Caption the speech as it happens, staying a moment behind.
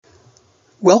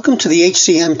Welcome to the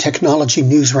HCM Technology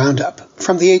News Roundup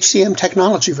from the HCM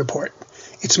Technology Report.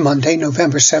 It's Monday,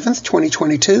 November 7th,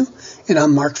 2022, and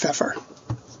I'm Mark Pfeffer.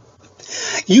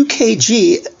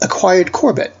 UKG acquired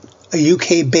Corbett, a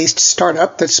UK-based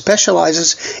startup that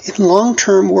specializes in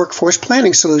long-term workforce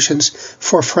planning solutions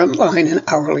for frontline and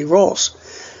hourly roles.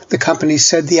 The company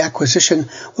said the acquisition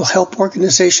will help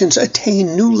organizations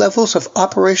attain new levels of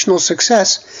operational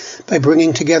success by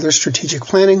bringing together strategic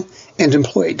planning and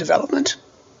employee development.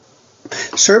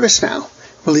 ServiceNow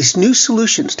released new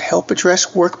solutions to help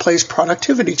address workplace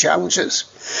productivity challenges.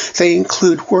 They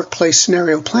include workplace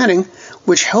scenario planning,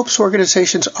 which helps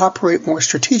organizations operate more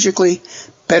strategically,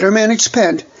 better manage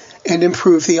spend, and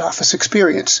improve the office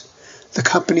experience. The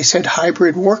company said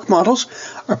hybrid work models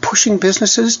are pushing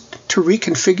businesses to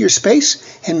reconfigure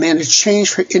space and manage change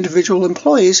for individual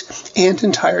employees and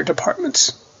entire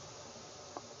departments.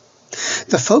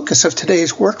 The focus of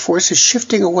today's workforce is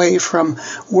shifting away from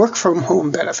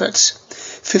work-from-home benefits.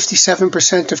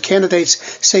 57% of candidates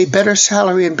say better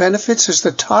salary and benefits is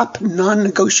the top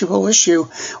non-negotiable issue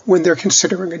when they're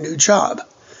considering a new job.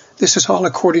 This is all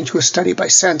according to a study by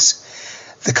Sense.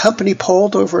 The company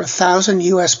polled over 1,000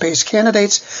 U.S.-based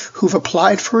candidates who've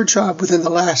applied for a job within the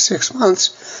last 6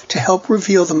 months to help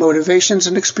reveal the motivations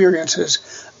and experiences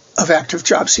of active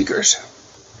job seekers.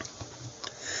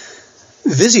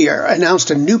 Visier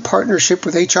announced a new partnership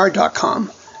with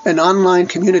HR.com, an online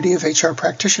community of HR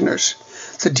practitioners.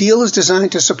 The deal is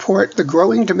designed to support the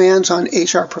growing demands on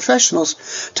HR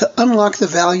professionals to unlock the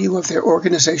value of their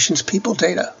organization's people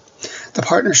data. The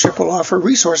partnership will offer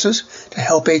resources to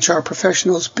help HR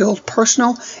professionals build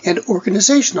personal and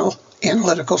organizational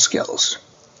analytical skills.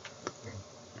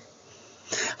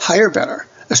 Hire Better,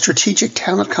 a strategic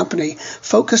talent company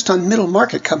focused on middle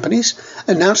market companies,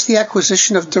 announced the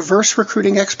acquisition of diverse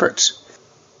recruiting experts.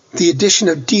 The addition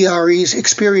of DRE's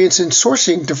experience in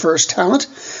sourcing diverse talent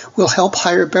will help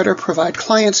Hire Better provide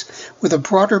clients with a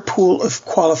broader pool of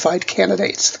qualified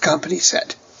candidates, the company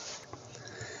said.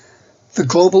 The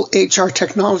global HR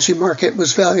technology market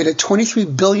was valued at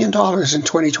 $23 billion in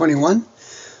 2021.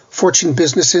 Fortune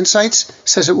Business Insights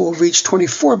says it will reach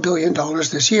 $24 billion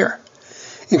this year.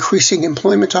 Increasing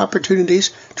employment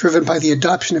opportunities driven by the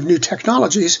adoption of new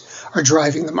technologies are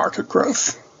driving the market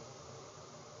growth.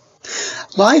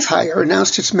 LiveHire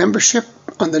announced its membership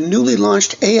on the newly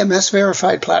launched AMS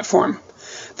Verified platform.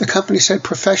 The company said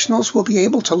professionals will be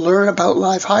able to learn about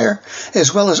LiveHire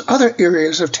as well as other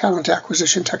areas of talent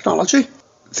acquisition technology.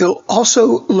 They'll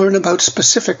also learn about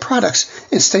specific products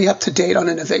and stay up to date on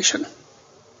innovation.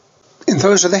 And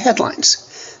those are the headlines.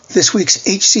 This week's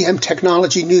HCM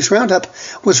Technology News Roundup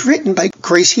was written by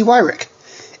Gracie Wyrick.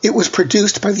 It was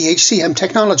produced by the HCM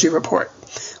Technology Report.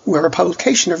 We're a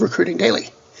publication of Recruiting Daily.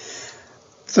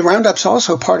 The Roundup's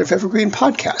also part of Evergreen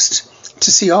Podcasts.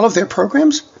 To see all of their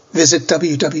programs, visit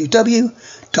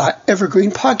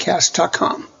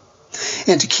www.evergreenpodcast.com.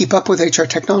 And to keep up with HR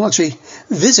technology,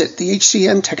 visit the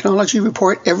HCM Technology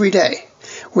Report every day.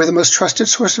 We're the most trusted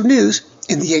source of news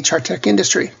in the HR tech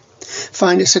industry.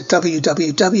 Find us at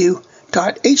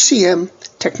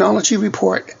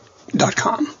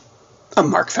www.hcmtechnologyreport.com. I'm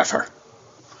Mark Pfeffer.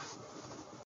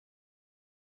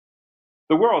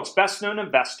 The world's best-known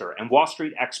investor and Wall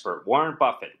Street expert Warren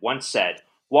Buffett once said,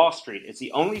 "Wall Street is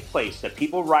the only place that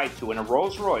people ride to in a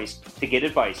Rolls-Royce to get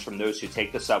advice from those who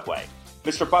take the subway."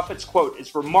 Mr. Buffett's quote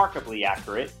is remarkably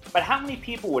accurate, but how many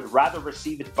people would rather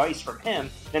receive advice from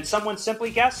him than someone simply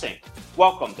guessing?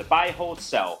 Welcome to Buy, Hold,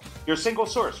 Sell, your single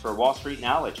source for Wall Street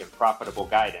knowledge and profitable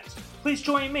guidance. Please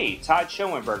join me, Todd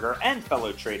Schoenberger, and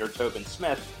fellow trader Tobin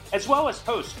Smith, as well as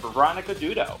host Veronica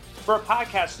Dudo, for a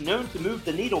podcast known to move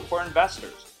the needle for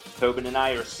investors. Tobin and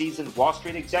I are seasoned Wall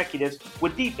Street executives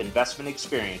with deep investment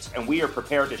experience, and we are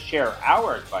prepared to share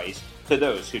our advice to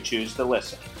those who choose to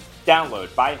listen.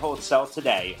 Download Buy, Hold, Sell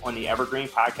today on the Evergreen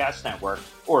Podcast Network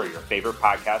or your favorite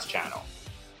podcast channel.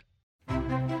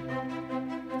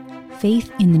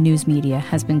 Faith in the news media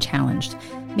has been challenged,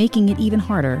 making it even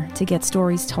harder to get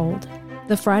stories told.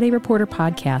 The Friday Reporter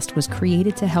podcast was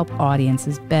created to help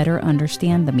audiences better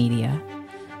understand the media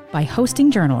by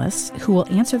hosting journalists who will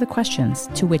answer the questions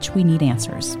to which we need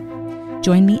answers.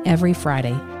 Join me every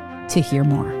Friday to hear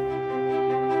more.